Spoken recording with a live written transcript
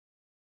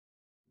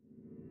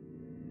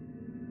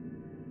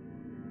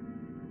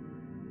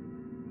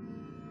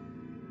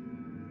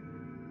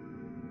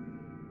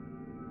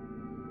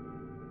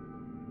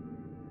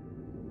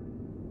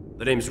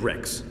The name's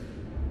Rex.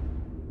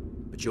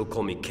 But you'll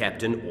call me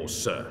Captain or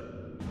Sir.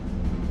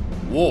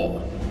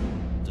 War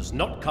does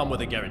not come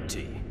with a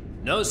guarantee.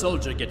 No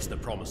soldier gets the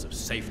promise of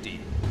safety.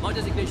 My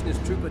designation is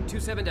Trooper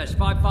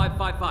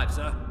 27-5555,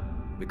 sir.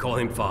 We call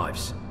him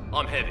Fives.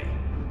 I'm Heavy.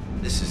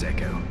 This is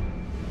Echo.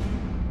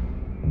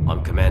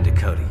 I'm Commander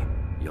Cody,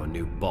 your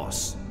new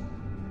boss.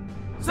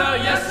 Sir,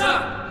 yes,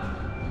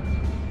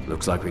 sir!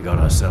 Looks like we got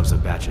ourselves a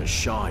batch of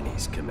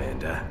shinies,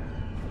 Commander.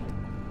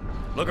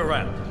 Look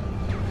around.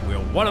 We're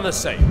one and the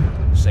same.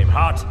 Same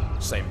heart,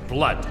 same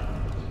blood.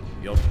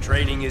 Your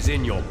training is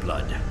in your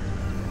blood.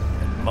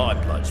 And my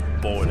blood's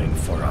boiling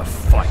for a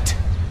fight.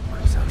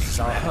 So this is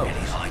our home.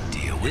 Any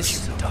idea what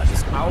you've done? This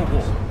is our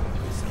war.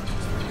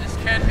 This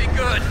can't be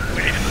good.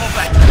 We need to pull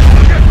back.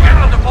 Get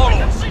on the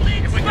portals.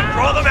 If we can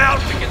draw them out,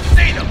 we can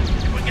see them.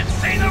 If we can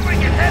see them, we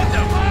can hit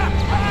them.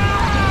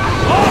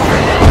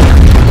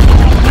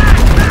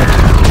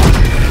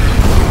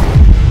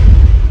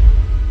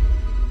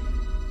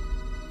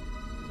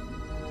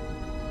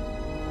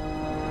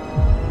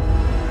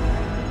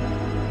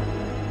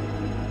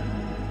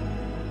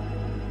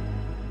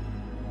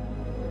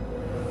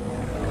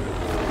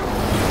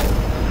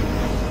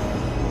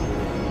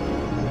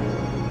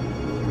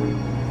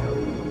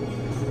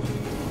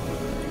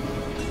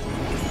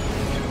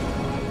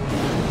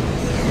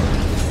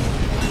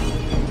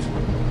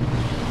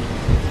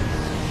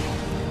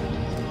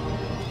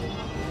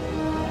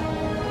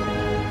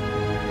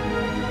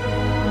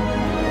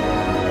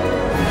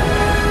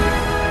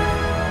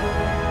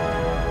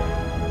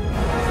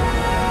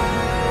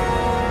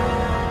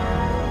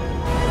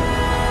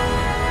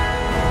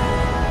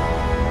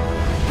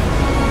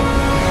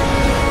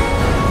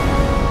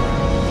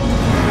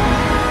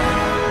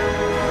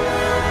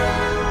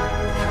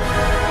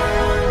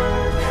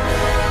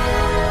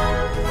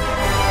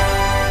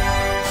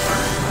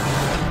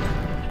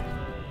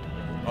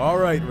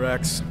 Right,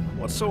 Rex.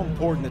 What's so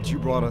important that you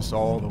brought us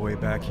all the way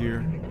back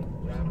here?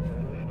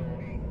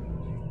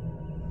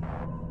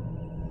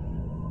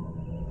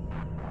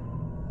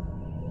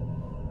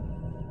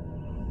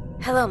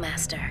 Hello,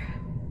 Master.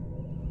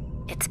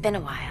 It's been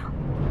a while.